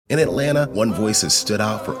In Atlanta, one voice has stood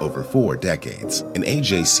out for over 4 decades. An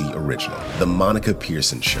AJC original, The Monica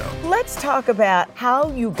Pearson Show. Let's talk about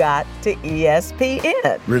how you got to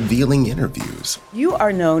ESPN. Revealing interviews. You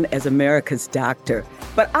are known as America's doctor,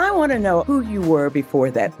 but I want to know who you were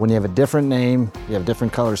before that. When you have a different name, you have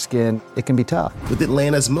different color skin, it can be tough. With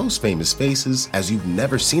Atlanta's most famous faces as you've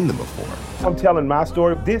never seen them before. I'm telling my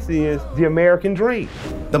story. This is the American dream.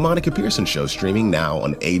 The Monica Pearson Show, streaming now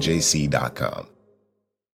on AJC.com.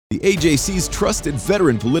 The AJC's trusted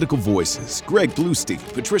veteran political voices, Greg Bluestein,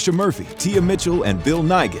 Patricia Murphy, Tia Mitchell, and Bill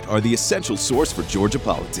Nighet, are the essential source for Georgia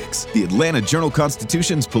politics. The Atlanta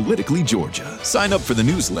Journal-Constitution's Politically Georgia. Sign up for the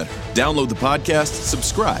newsletter, download the podcast,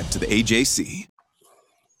 subscribe to the AJC.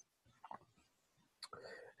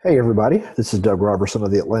 Hey everybody, this is Doug Robertson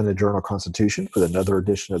of the Atlanta Journal-Constitution with another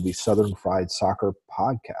edition of the Southern Fried Soccer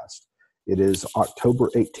Podcast. It is October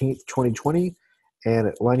 18th, 2020, and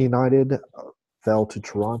Atlanta United fell to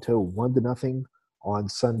Toronto 1-0 on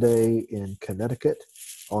Sunday in Connecticut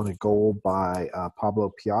on a goal by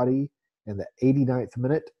Pablo Piatti in the 89th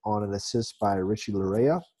minute on an assist by Richie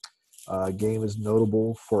Laryea. Game is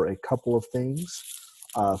notable for a couple of things.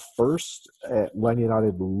 First, Atlanta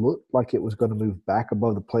United looked like it was going to move back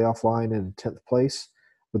above the playoff line in 10th place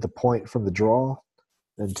with a point from the draw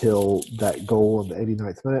until that goal in the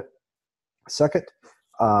 89th minute. Second,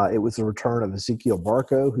 it was the return of Ezekiel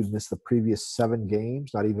Barco, who'd missed the previous 7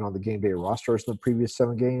 games, not even on the game day rosters in the previous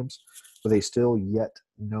 7 games, with a still yet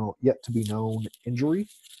to be known injury.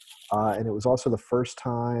 And it was also the first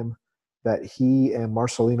time that he and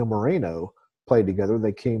Marcelino Moreno played together.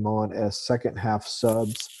 They came on as second half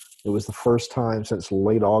subs. It was the first time since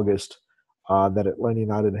late August that Atlanta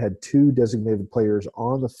United had 2 designated players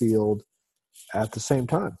on the field at the same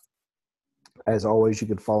time. As always, you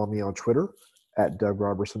can follow me on Twitter at Doug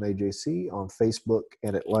Robertson AJC, on Facebook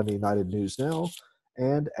and Atlanta United News Now.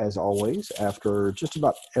 And as always, after just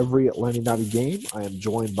about every Atlanta United game, I am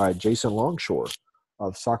joined by Jason Longshore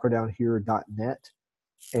of SoccerDownHere.net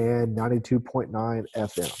and 92.9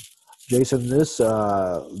 FM. Jason, this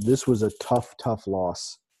was a tough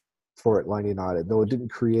loss for Atlanta United. Though it didn't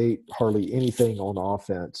create hardly anything on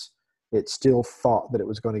offense, it still thought that it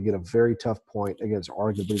was going to get a very tough point against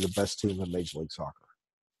arguably the best team in Major League Soccer.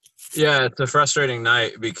 Yeah, it's a frustrating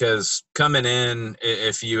night because coming in,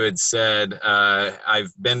 if you had said,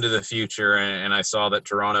 I've been to the future and I saw that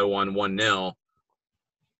Toronto won 1-0,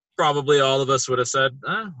 probably all of us would have said,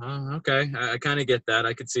 okay, I kind of get that.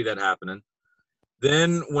 I could see that happening.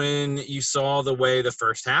 Then when you saw the way the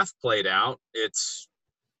first half played out,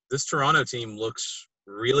 this Toronto team looks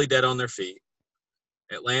really dead on their feet.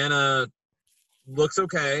 Atlanta looks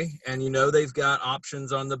okay, and they've got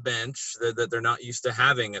options on the bench that they're not used to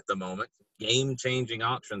having at the moment, game-changing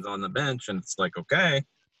options on the bench, and it's like, okay, it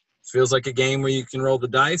feels like a game where you can roll the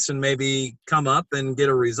dice and maybe come up and get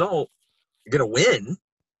a result, get a win.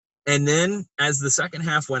 And then as the second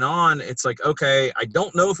half went on, it's like, okay, I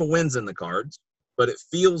don't know if a win's in the cards, but it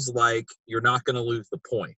feels like you're not going to lose the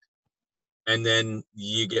point. And then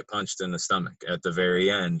you get punched in the stomach at the very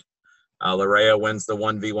end. Laryea wins the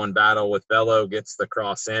 1v1 battle with Bello, gets the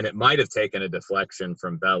cross in. It might have taken a deflection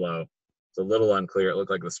from Bello. It's a little unclear. It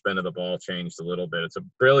looked like the spin of the ball changed a little bit. It's a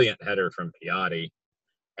brilliant header from Piatti.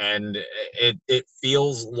 And it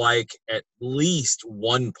feels like at least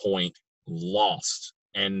 1 point lost.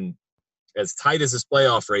 And as tight as this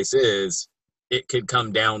playoff race is, it could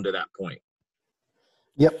come down to that point.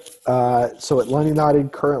 Yep. So Atlanta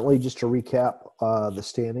United currently, just to recap the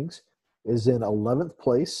standings, is in 11th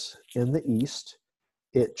place in the East.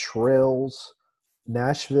 It trails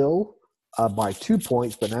Nashville by 2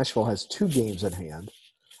 points, but Nashville has 2 games at hand.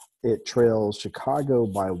 It trails Chicago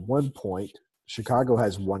by 1 point. Chicago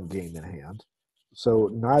has 1 game in hand.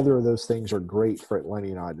 So neither of those things are great for Atlanta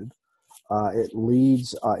United. It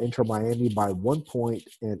leads Inter Miami by 1 point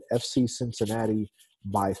and FC Cincinnati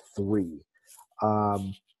by 3.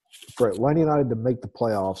 For Atlanta United to make the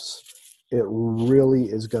playoffs, it really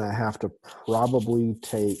is going to have to probably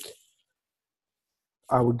take,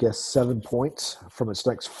 I would guess, 7 points from its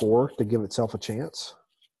next 4 to give itself a chance.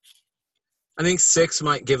 I think 6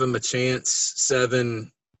 might give them a chance. 7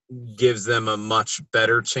 gives them a much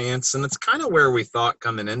better chance. And it's kind of where we thought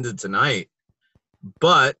coming into tonight.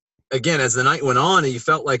 But, again, as the night went on, you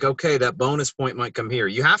felt like, okay, that bonus point might come here.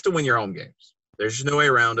 You have to win your home games. There's just no way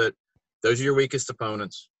around it. Those are your weakest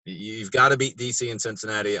opponents. You've got to beat DC and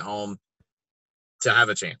Cincinnati at home to have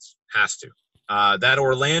a chance. Has to. That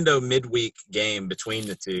Orlando midweek game between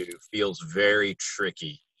the two feels very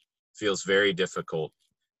tricky, feels very difficult.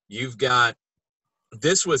 You've got –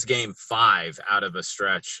 this was game 5 out of a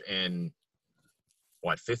stretch in,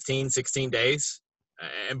 15, 16 days?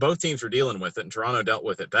 and both teams were dealing with it, and Toronto dealt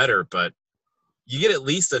with it better, but you get at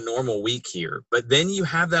least a normal week here. But then you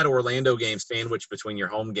have that Orlando game sandwiched between your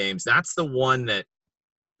home games. That's the one that,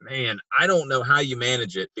 man, I don't know how you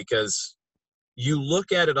manage it, because you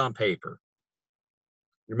look at it on paper.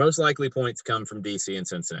 Your most likely points come from DC and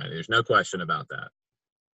Cincinnati. There's no question about that.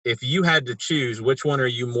 If you had to choose, which one are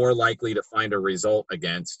you more likely to find a result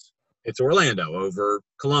against? It's Orlando over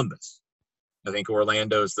Columbus. I think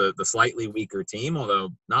Orlando's the slightly weaker team, although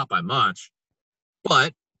not by much.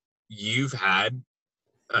 But you've had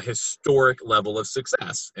a historic level of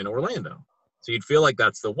success in Orlando. So you'd feel like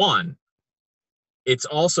that's the one. It's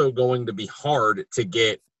also going to be hard to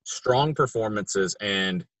get strong performances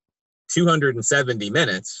and 270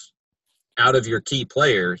 minutes out of your key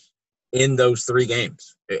players in those 3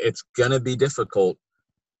 games. It's going to be difficult.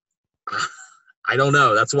 I don't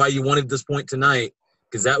know. That's why you wanted this point tonight,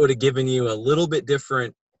 because that would have given you a little bit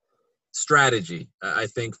different strategy, I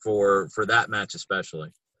think, for that match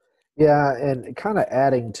especially. Yeah, and kind of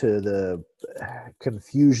adding to the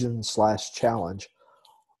confusion / challenge,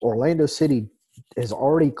 Orlando City has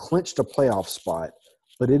already clinched a playoff spot,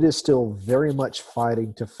 but it is still very much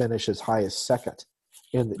fighting to finish as high as second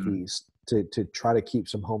in the East to try to keep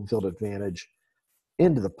some home field advantage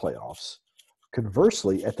into the playoffs.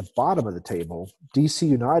 Conversely, at the bottom of the table, DC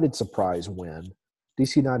United surprise win.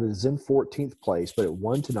 DC United is in 14th place, but it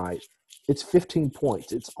won tonight. It's 15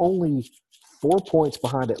 points. It's only 4 points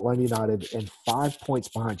behind Atlanta United and 5 points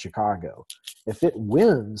behind Chicago. If it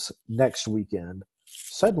wins next weekend,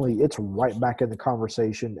 suddenly it's right back in the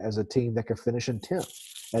conversation as a team that could finish in 10th.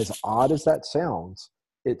 As odd as that sounds,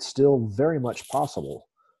 it's still very much possible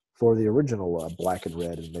for the original black and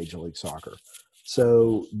red in Major League Soccer.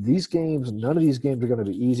 So these games, none of these games are going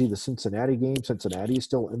to be easy. The Cincinnati game, Cincinnati is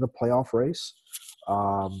still in the playoff race.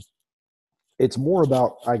 It's more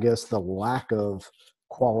about, I guess, the lack of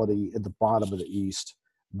quality at the bottom of the East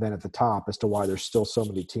than at the top as to why there's still so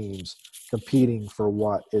many teams competing for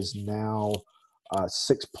what is now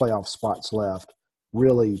 6 playoff spots left.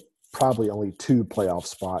 Really, probably only 2 playoff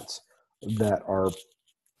spots that are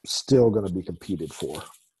still going to be competed for.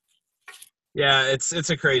 Yeah, it's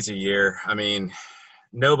a crazy year. I mean,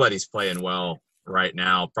 nobody's playing well right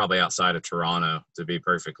now, probably outside of Toronto, to be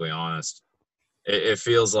perfectly honest. It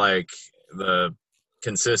feels like the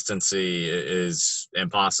consistency is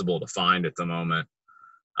impossible to find at the moment,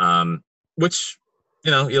 which,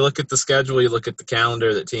 you look at the schedule, you look at the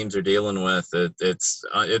calendar that teams are dealing with,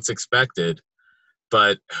 it's expected.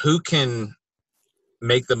 But who can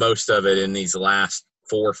make the most of it in these last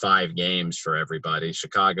 4 or 5 games for everybody?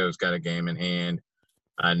 Chicago's got a game in hand.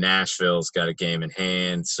 Nashville's got a game in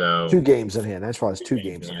hand. So 2 games in hand. That's why it's 2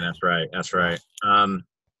 games in hand. That's right.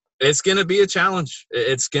 It's going to be a challenge.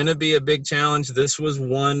 It's going to be a big challenge. This was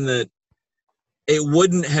one that it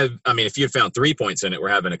wouldn't have – I mean, if you had found 3 points in it, we're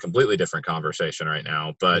having a completely different conversation right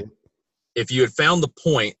now. But if you had found the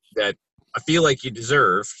point that I feel like you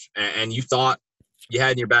deserved and you thought you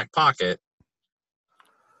had in your back pocket,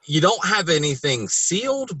 you don't have anything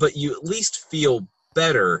sealed, but you at least feel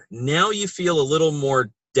better. Now you feel a little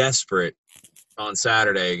more desperate on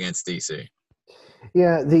Saturday against DC.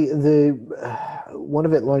 Yeah, the one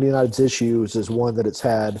of Atlanta United's issues is one that it's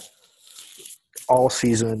had all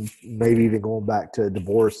season, maybe even going back to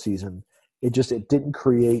DeBoer's season. It didn't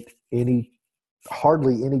create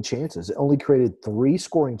hardly any chances. It only created 3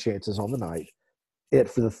 scoring chances on the night. It,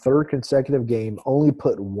 for the 3rd consecutive game, only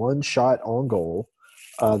put 1 shot on goal.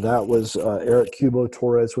 That was Eric Cubo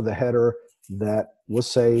Torres with a header that was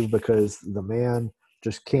saved because the man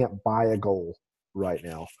just can't buy a goal right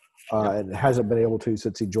now. And hasn't been able to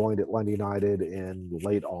since he joined Atlanta United in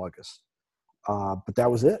late August. But that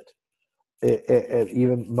was it.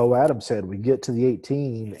 Even Mo Adams said, we get to the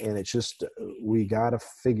 18, and it's just we got to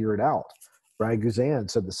figure it out. Brad Guzan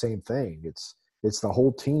said the same thing. It's the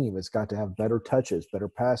whole team. It's got to have better touches, better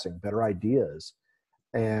passing, better ideas.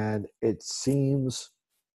 And it seems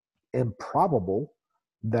improbable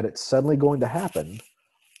that it's suddenly going to happen,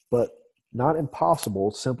 but not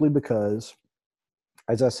impossible simply because,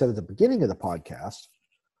 as I said at the beginning of the podcast,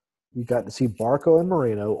 you got to see Barco and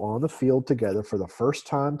Moreno on the field together for the first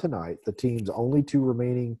time tonight. The team's only 2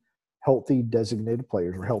 remaining healthy designated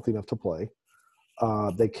players were healthy enough to play.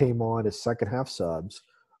 They came on as second-half subs.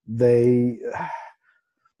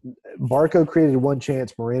 Barco created 1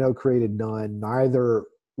 chance. Moreno created none. Neither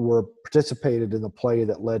were participated in the play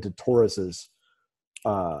that led to Torres's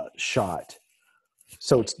shot.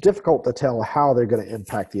 So it's difficult to tell how they're going to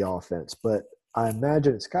impact the offense, but I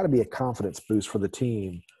imagine it's got to be a confidence boost for the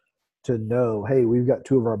team to know, hey, we've got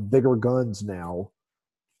 2 of our bigger guns now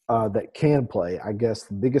that can play. I guess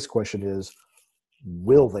the biggest question is,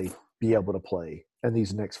 will they be able to play in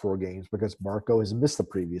these next 4 games? Because Barco has missed the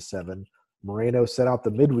previous 7. Moreno set out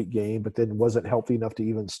the midweek game, but then wasn't healthy enough to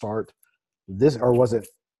even start this, or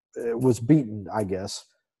was beaten, I guess,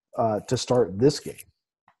 to start this game.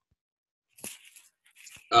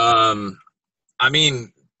 I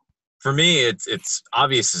mean, for me, it's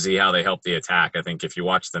obvious to see how they help the attack. I think if you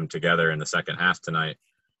watch them together in the second half tonight,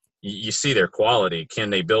 you see their quality. Can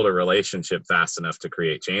they build a relationship fast enough to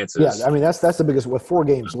create chances? Yeah, I mean, that's the biggest. With 4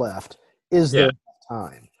 games left, is there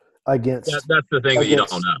time against? That's the thing that you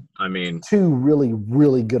don't know. I mean, 2 really,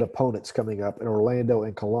 really good opponents coming up in Orlando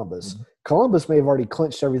and Columbus. Mm-hmm. Columbus may have already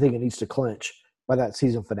clinched everything it needs to clinch by that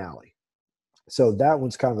season finale. So that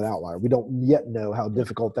one's kind of an outlier. We don't yet know how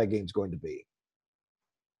difficult that game's going to be.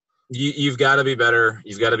 You've got to be better.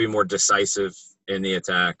 You've got to be more decisive in the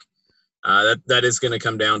attack. That is going to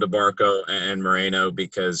come down to Barco and Moreno,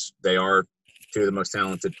 because they are 2 of the most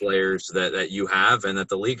talented players that you have and that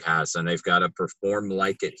the league has, and they've got to perform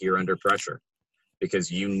like it here under pressure, because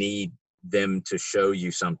you need them to show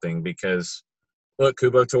you something. Because look,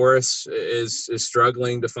 Cubo Torres is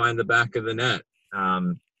struggling to find the back of the net.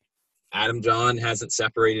 Adam John hasn't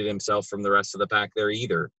separated himself from the rest of the pack there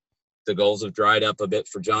either. The goals have dried up a bit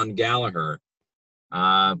for John Gallagher.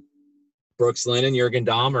 Brooks Lennon, Jurgen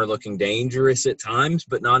Damm are looking dangerous at times,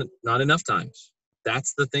 but not enough times.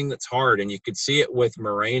 That's the thing that's hard, and you could see it with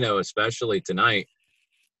Moreno, especially tonight.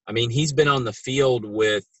 I mean, he's been on the field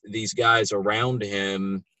with these guys around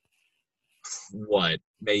him,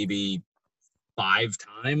 maybe 5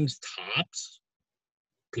 times tops,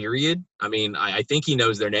 period. I mean, I think he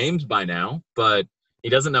knows their names by now, but he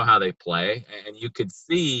doesn't know how they play. And you could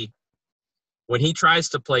see when he tries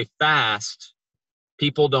to play fast,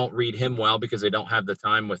 people don't read him well because they don't have the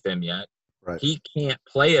time with him yet. Right. He can't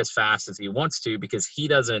play as fast as he wants to because he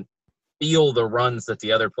doesn't feel the runs that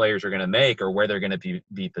the other players are going to make or where they're going to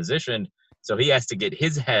be positioned. So he has to get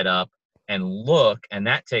his head up and look, and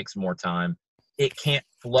that takes more time. It can't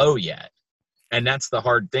flow yet. And that's the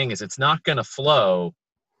hard thing, is it's not going to flow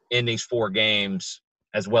in these 4 games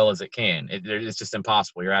as well as it can. It's just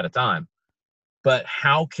impossible. You're out of time. But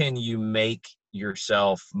how can you make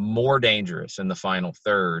yourself more dangerous in the final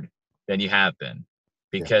third than you have been?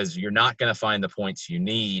 Because you're not going to find the points you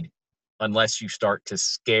need unless you start to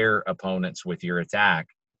scare opponents with your attack.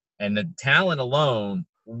 And the talent alone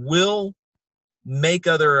will make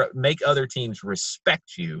other teams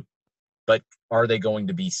respect you, but are they going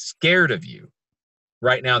to be scared of you?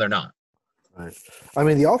 Right now, they're not. Right. I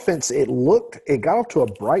mean, the offense, it got off to a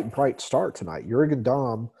bright start tonight. Jurgen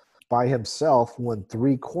Damm by himself won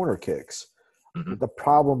 3 corner kicks. Mm-hmm. The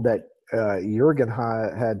problem that Jurgen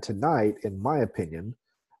had tonight, in my opinion,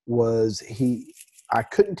 was I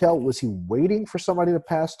couldn't tell, was he waiting for somebody to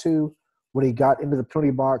pass to when he got into the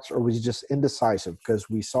penalty box, or was he just indecisive? Because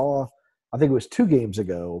we saw, I think it was 2 games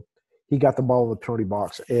ago, he got the ball in the penalty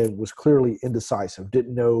box and was clearly indecisive,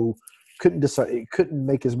 didn't know, couldn't decide, couldn't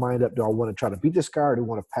make his mind up, do I want to try to beat this guy or do I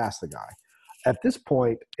want to pass the guy? At this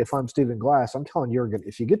point, if I'm Stephen Glass, I'm telling Jurgen,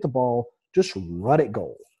 if you get the ball, just run it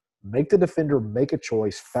goal. Make the defender make a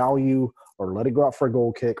choice, foul you, or let it go out for a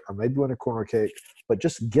goal kick, or maybe win a corner kick, but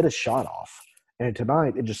just get a shot off. And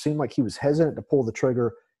tonight, it just seemed like he was hesitant to pull the trigger.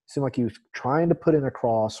 It seemed like he was trying to put in a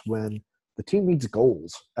cross when the team needs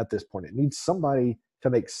goals at this point. It needs somebody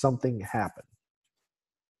to make something happen.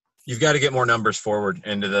 You've got to get more numbers forward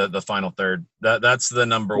into the final third. That's the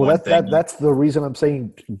number one thing. That's the reason I'm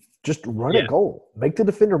saying just run a goal. Make the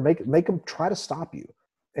defender make them try to stop you.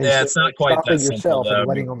 It's not quite that simple, yourself though, and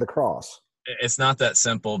letting on the cross. It's not that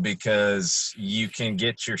simple, because you can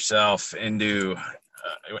get yourself into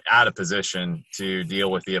out of position to deal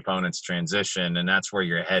with the opponent's transition, and that's where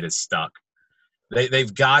your head is stuck.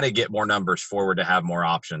 They've got to get more numbers forward to have more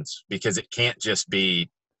options, because it can't just be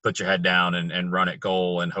put your head down and run at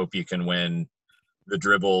goal and hope you can win the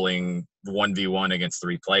dribbling 1v1 against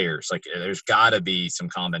 3 players. Like, there's got to be some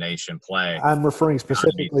combination play. I'm referring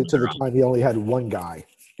specifically to the time he only had 1 guy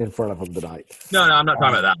in front of him tonight. No, I'm not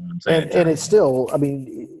talking about that one. I'm saying and it's still, I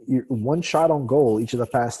mean, 1 shot on goal each of the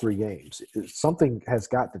past 3 games. Something has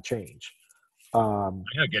got to change.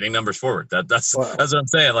 Getting numbers forward. That's what I'm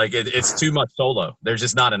saying. Like, it's too much solo. There's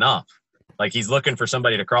just not enough. Like, he's looking for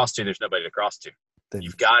somebody to cross to. There's nobody to cross to.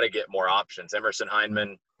 You've got to get more options. Emerson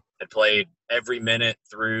Heineman had played every minute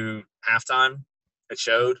through halftime. It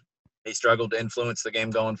showed. He struggled to influence the game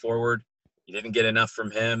going forward. You didn't get enough from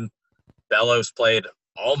him. Bellows played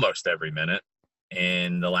almost every minute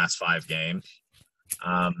in the last 5 games.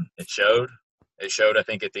 It showed. It showed, I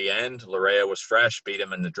think, at the end. Larea was fresh, beat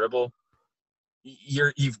him in the dribble.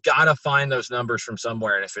 you've got to find those numbers from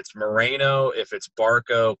somewhere. And if it's Moreno, if it's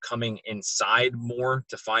Barco coming inside more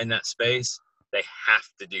to find that space, they have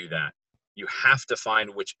to do that. You have to find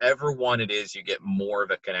whichever one it is you get more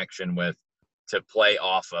of a connection with to play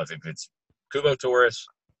off of. If it's Kubo Torres,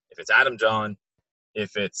 if it's Adam John,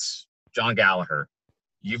 if it's John Gallagher,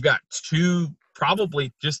 you've got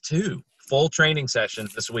probably just two full training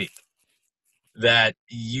sessions this week that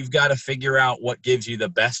you've got to figure out what gives you the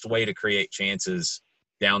best way to create chances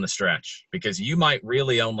down the stretch, because you might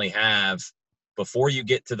really only have, before you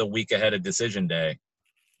get to the week ahead of decision day,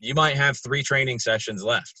 you might have 3 training sessions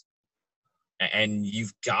left, and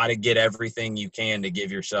you've got to get everything you can to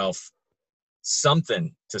give yourself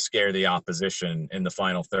something to scare the opposition in the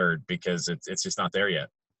final third, because it's just not there yet.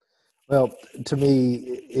 Well, to me,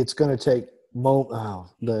 it's going to take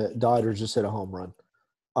the Dodgers just hit a home run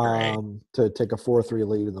to take a 4-3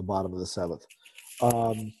 lead in the bottom of the 7th.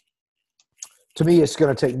 To me, it's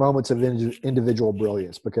going to take moments of individual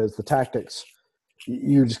brilliance, because the tactics,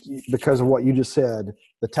 because of what you just said,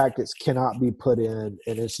 the tactics cannot be put in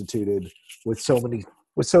and instituted with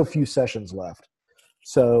so few sessions left.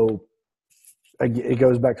 So it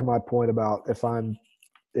goes back to my point about if I'm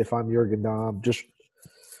Jurgen Damm, just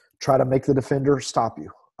try to make the defender stop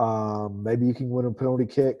you. Maybe you can win a penalty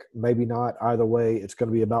kick, maybe not. Either way, it's going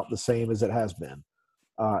to be about the same as it has been,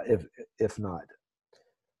 if not.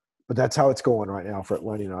 But that's how it's going right now for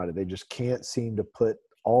Atlanta United. They just can't seem to put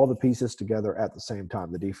all the pieces together at the same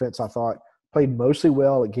time. The defense, I thought, played mostly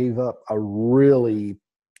well. It gave up a really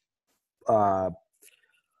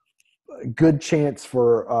good chance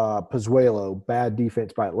for Pozuelo, bad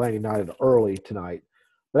defense by Atlanta United early tonight.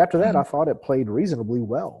 But after that, I thought it played reasonably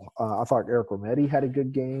well. I thought Eric Rometti had a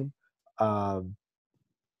good game.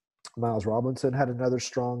 Miles Robinson had another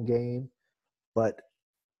strong game. But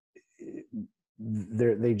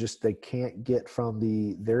they can't get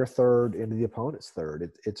from their third into the opponent's third.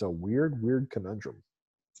 It's a weird conundrum.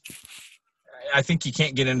 I think you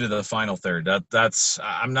can't get into the final third.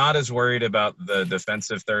 I'm not as worried about the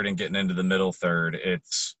defensive third and getting into the middle third.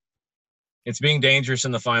 It's being dangerous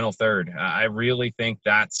in the final third. I really think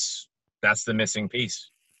that's the missing piece.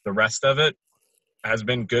 The rest of it has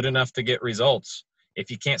been good enough to get results. If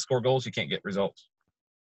you can't score goals, you can't get results.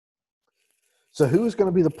 So who is going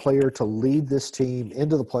to be the player to lead this team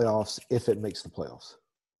into the playoffs if it makes the playoffs?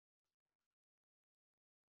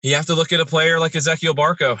 You have to look at a player like Ezequiel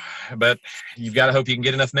Barco, but you've got to hope you can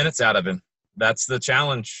get enough minutes out of him. That's the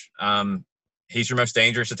challenge. He's your most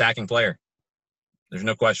dangerous attacking player. There's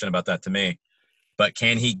no question about that to me. But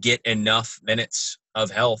can he get enough minutes of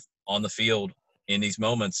health on the field in these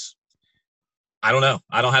moments? I don't know.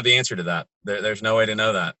 I don't have the answer to that. There's no way to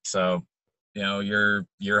know that. So, you're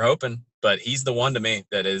hoping, but he's the one to me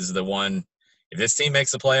that is the one. If this team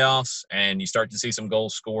makes the playoffs and you start to see some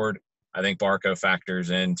goals scored, I think Barco factors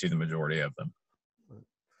into the majority of them.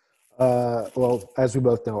 Well, as we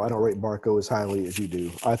both know, I don't rate Barco as highly as you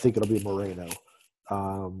do. I think it'll be Moreno.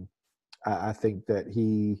 I think that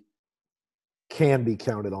he can be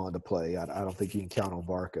counted on to play. I don't think you can count on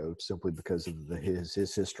Barco simply because of his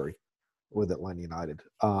history with Atlanta United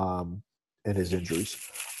and his injuries.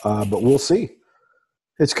 But we'll see.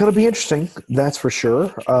 It's going to be interesting, that's for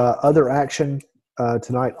sure. Other action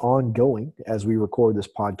tonight ongoing as we record this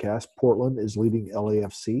podcast. Portland is leading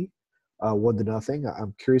LAFC 1-0.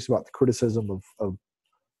 I'm curious about the criticism of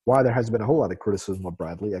why there hasn't been a whole lot of criticism of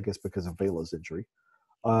Bradley, I guess because of Vela's injury.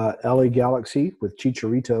 LA Galaxy with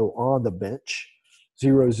Chicharito on the bench,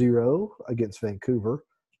 0-0 against Vancouver.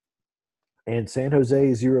 And San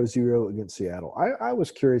Jose 0-0 against Seattle. I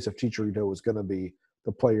was curious if Chicharito was going to be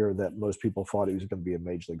the player that most people thought he was going to be in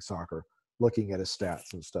Major League Soccer, looking at his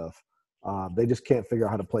stats and stuff. They just can't figure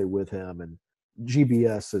out how to play with him, and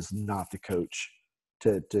GBS is not the coach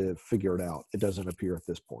to figure it out. It doesn't appear at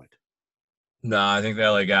this point. No, I think the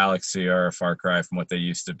LA Galaxy are a far cry from what they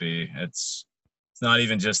used to be. It's not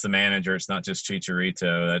even just the manager. It's not just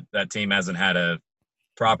Chicharito. That team hasn't had a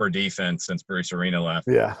proper defense since Bruce Arena left.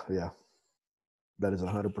 Yeah. That is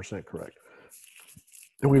 100% correct.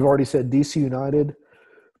 And we've already said DC United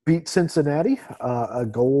beat Cincinnati. A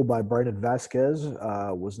goal by Brandon Vasquez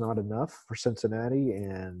was not enough for Cincinnati,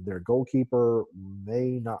 and their goalkeeper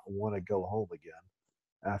may not want to go home again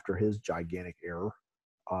after his gigantic error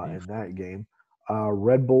in that game.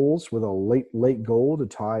 Red Bulls with a late goal to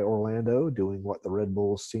tie Orlando, doing what the Red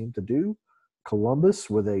Bulls seem to do.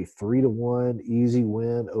 Columbus with a 3-1 easy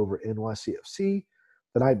win over NYCFC.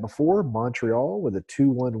 The night before, Montreal with a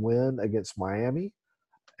 2-1 win against Miami.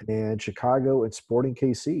 And Chicago and Sporting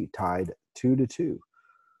KC tied 2-2.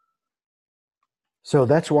 So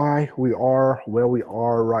that's why we are where we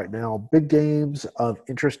are right now. Big games of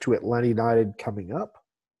interest to Atlanta United coming up.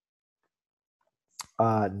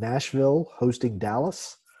 Nashville hosting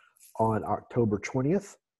Dallas on October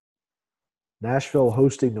 20th. Nashville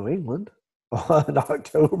hosting New England on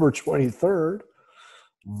October 23rd.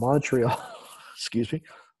 Montreal, excuse me,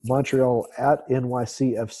 Montreal at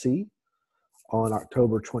NYCFC on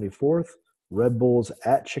October 24th. Red Bulls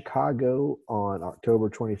at Chicago on October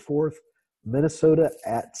 24th. Minnesota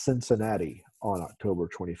at Cincinnati on October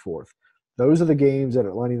 24th. Those are the games that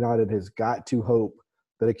Atlanta United has got to hope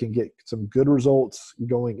that it can get some good results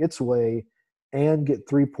going its way and get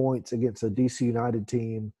 3 points against a DC United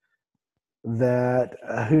team that,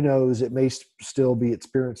 who knows, it may still be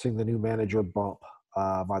experiencing the new manager bump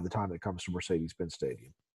by the time it comes to Mercedes-Benz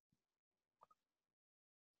Stadium.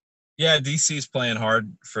 Yeah, DC's playing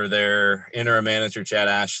hard for their interim manager, Chad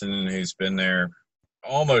Ashton, who's been there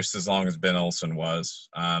almost as long as Ben Olsen was.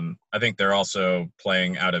 I think they're also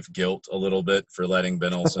playing out of guilt a little bit for letting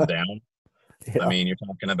Ben Olsen down. Yeah. I mean, you're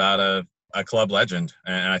talking about a club legend,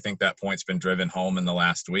 and I think that point's been driven home in the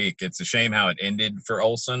last week. It's a shame how it ended for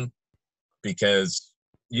Olsen because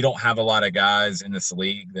you don't have a lot of guys in this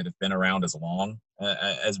league that have been around as long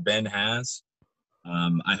as Ben has.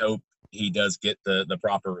 I hope he does get the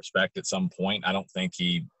proper respect at some point. I don't think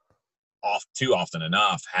he too often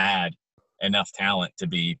enough had enough talent to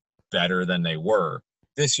be better than they were.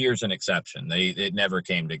 This year's an exception. It never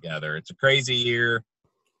came together. It's a crazy year.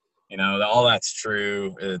 You know, all that's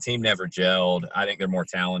true. The team never gelled. I think they're more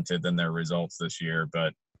talented than their results this year.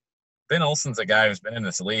 But Ben Olsen's a guy who's been in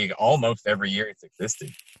this league almost every year it's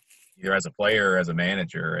existed, either as a player or as a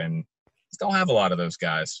manager, and just don't have a lot of those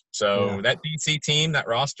guys. So that DC team, that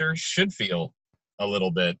roster, should feel a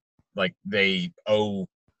little bit like they owe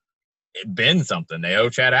Ben something. They owe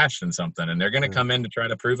Chad Ashton something, and they're going to come in to try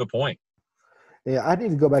to prove a point. Yeah, I need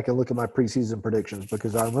to go back and look at my preseason predictions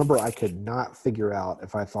because I remember I could not figure out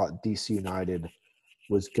if I thought DC United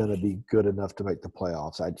was going to be good enough to make the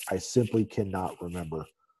playoffs. I simply cannot remember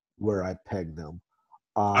where I pegged them.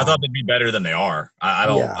 I thought they'd be better than they are. I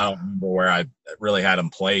don't remember where I really had them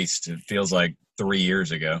placed. It feels like 3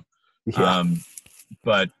 years ago. Yeah.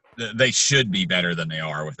 But they should be better than they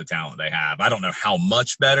are with the talent they have. I don't know how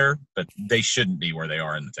much better, but they shouldn't be where they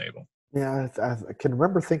are in the table. Yeah, I can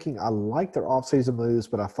remember thinking I liked their offseason moves,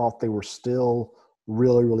 but I thought they were still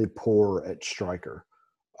really, really poor at striker,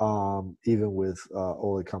 even with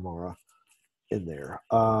Ole Kamara in there.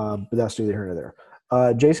 But that's neither here nor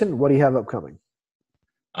there. Jason, what do you have upcoming?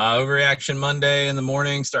 Overreaction Monday in the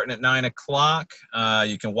morning, starting at 9 o'clock.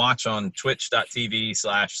 You can watch on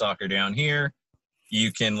twitch.tv/Soccer Down Here.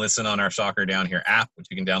 You can listen on our Soccer Down Here app, which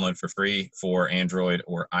you can download for free for Android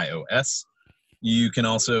or iOS. You can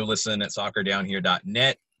also listen at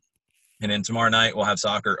soccerdownhere.net. And then tomorrow night, we'll have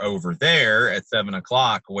soccer over there at 7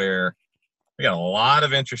 o'clock, where we got a lot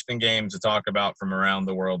of interesting games to talk about from around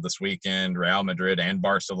the world this weekend. Real Madrid and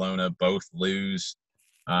Barcelona both lose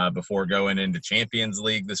before going into Champions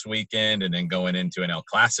League this weekend and then going into an El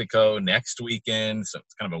Clasico next weekend. So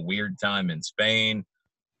it's kind of a weird time in Spain.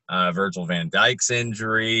 Virgil van Dijk's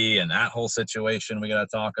injury and that whole situation we got to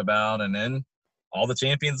talk about. And then all the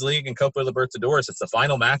Champions League and Copa Libertadores. It's the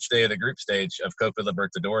final match day of the group stage of Copa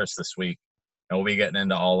Libertadores this week. And we'll be getting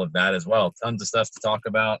into all of that as well. Tons of stuff to talk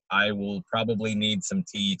about. I will probably need some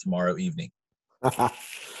tea tomorrow evening.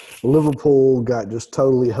 Liverpool got just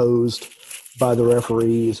totally hosed by the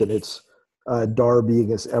referees, and it's Derby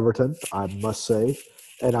against Everton, I must say.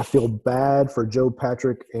 And I feel bad for Joe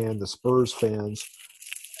Patrick and the Spurs fans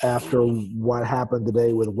after what happened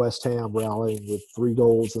today with West Ham rallying with 3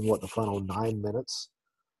 goals in the final 9 minutes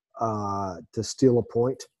to steal a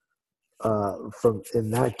point from in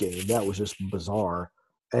that game. That was just bizarre.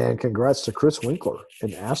 And congrats to Chris Winkler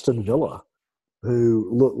and Aston Villa, who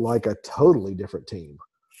looked like a totally different team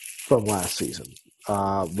from last season.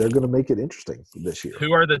 They're going to make it interesting this year.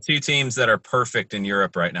 Who are the 2 teams that are perfect in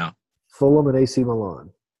Europe right now? Fulham and AC Milan.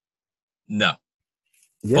 No.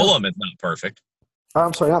 Yeah. Fulham is not perfect.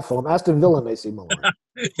 I'm sorry, not Fulham. Aston Villa and AC Milan.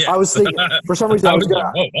 Yes. I was thinking, for some reason, I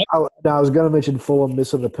was going to mention Fulham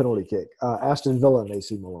missing the penalty kick. Aston Villa and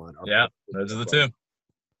AC Milan. Those are the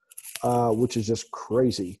 2. Which is just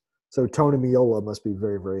crazy. So Tony Meola must be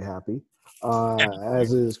very, very happy.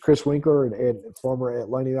 As is Chris Winkler and former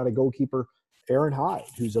Atlanta United goalkeeper Aaron Hyde,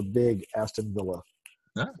 who's a big Aston Villa.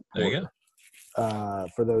 There you go.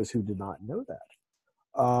 For those who did not know that.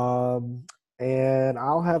 And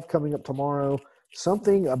I'll have coming up tomorrow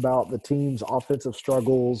something about the team's offensive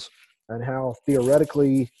struggles and how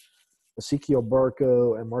theoretically Ezequiel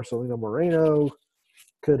Barco and Marcelino Moreno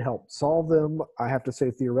could help solve them. I have to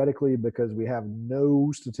say theoretically, because we have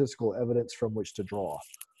no statistical evidence from which to draw,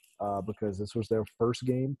 because this was their first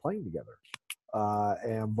game playing together.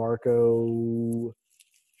 And Barco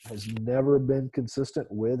has never been consistent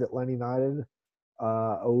with Atlanta United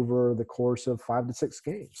over the course of 5 to 6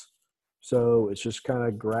 games. So it's just kind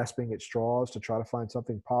of grasping at straws to try to find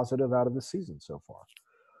something positive out of the season so far.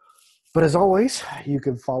 But as always, you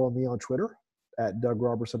can follow me on Twitter at Doug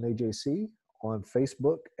Robertson AJC, on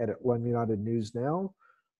Facebook at Atlanta United News Now.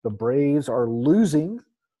 The Braves are losing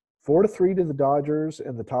 4-3 to the Dodgers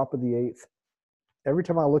in the top of the 8th. Every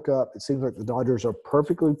time I look up, it seems like the Dodgers are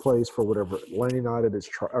perfectly placed for whatever Atlanta United is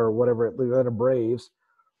or whatever Atlanta Braves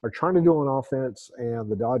are trying to do on offense, and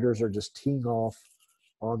the Dodgers are just teeing off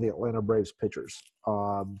on the Atlanta Braves pitchers.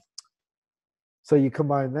 So you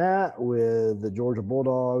combine that with the Georgia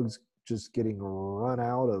Bulldogs just getting run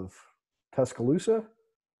out of Tuscaloosa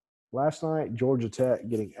last night, Georgia Tech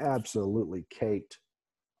getting absolutely caked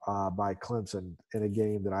by Clemson in a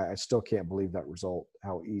game that I still can't believe that result,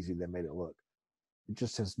 how easy they made it look. It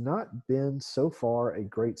just has not been so far a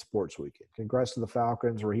great sports weekend. Congrats to the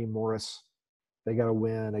Falcons, Raheem Morris. They got a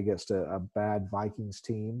win against a bad Vikings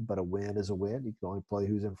team, but a win is a win. You can only play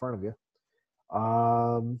who's in front of you.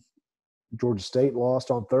 Georgia State lost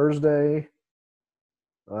on Thursday.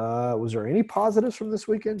 Was there any positives from this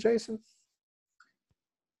weekend, Jason?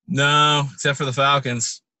 No, except for the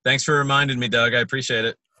Falcons. Thanks for reminding me, Doug. I appreciate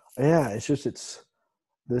it. Yeah,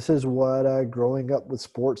 this is what growing up with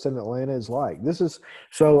sports in Atlanta is like.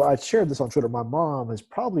 So I shared this on Twitter. My mom has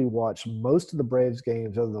probably watched most of the Braves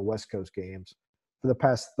games other than the West Coast games for the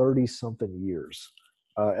past 30-something years,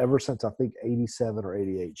 ever since I think 87 or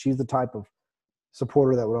 88. She's the type of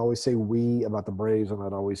supporter that would always say we about the Braves, and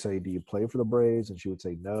I'd always say, do you play for the Braves? And she would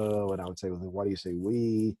say no, and I would say, well, then why do you say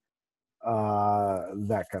we?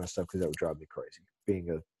 That kind of stuff, because that would drive me crazy,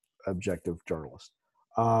 being an objective journalist.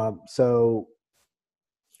 So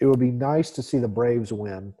it would be nice to see the Braves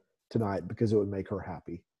win tonight because it would make her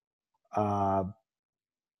happy. But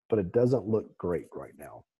it doesn't look great right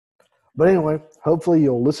now. But anyway, hopefully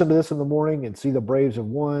you'll listen to this in the morning and see the Braves have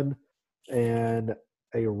won, and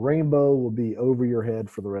a rainbow will be over your head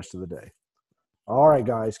for the rest of the day. All right,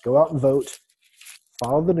 guys, go out and vote.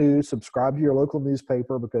 Follow the news. Subscribe to your local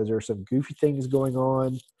newspaper because there's some goofy things going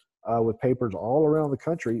on with papers all around the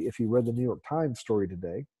country if you read the New York Times story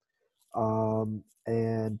today.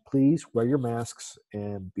 And please wear your masks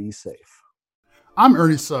and be safe. I'm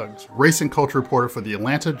Ernie Suggs, race and culture reporter for the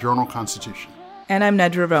Atlanta Journal-Constitution. And I'm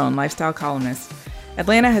Nedra Ravone, lifestyle columnist.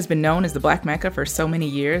 Atlanta has been known as the Black Mecca for so many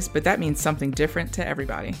years, but that means something different to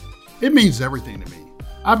everybody. It means everything to me.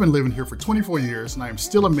 I've been living here for 24 years, and I am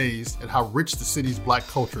still amazed at how rich the city's Black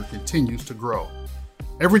culture continues to grow.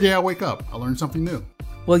 Every day I wake up, I learn something new.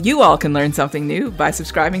 Well, you all can learn something new by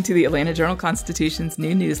subscribing to the Atlanta Journal-Constitution's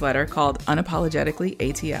new newsletter called Unapologetically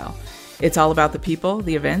ATL. It's all about the people,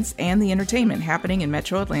 the events, and the entertainment happening in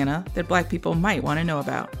Metro Atlanta that Black people might want to know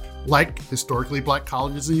about. Like historically Black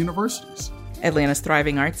colleges and universities. Atlanta's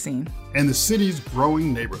thriving art scene. And the city's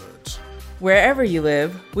growing neighborhoods. Wherever you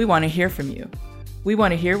live, we want to hear from you. We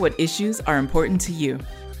want to hear what issues are important to you.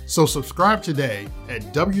 So subscribe today at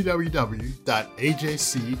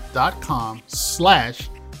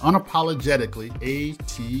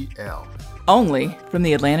www.ajc.com/unapologeticallyatl. Only from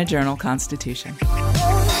the Atlanta Journal-Constitution.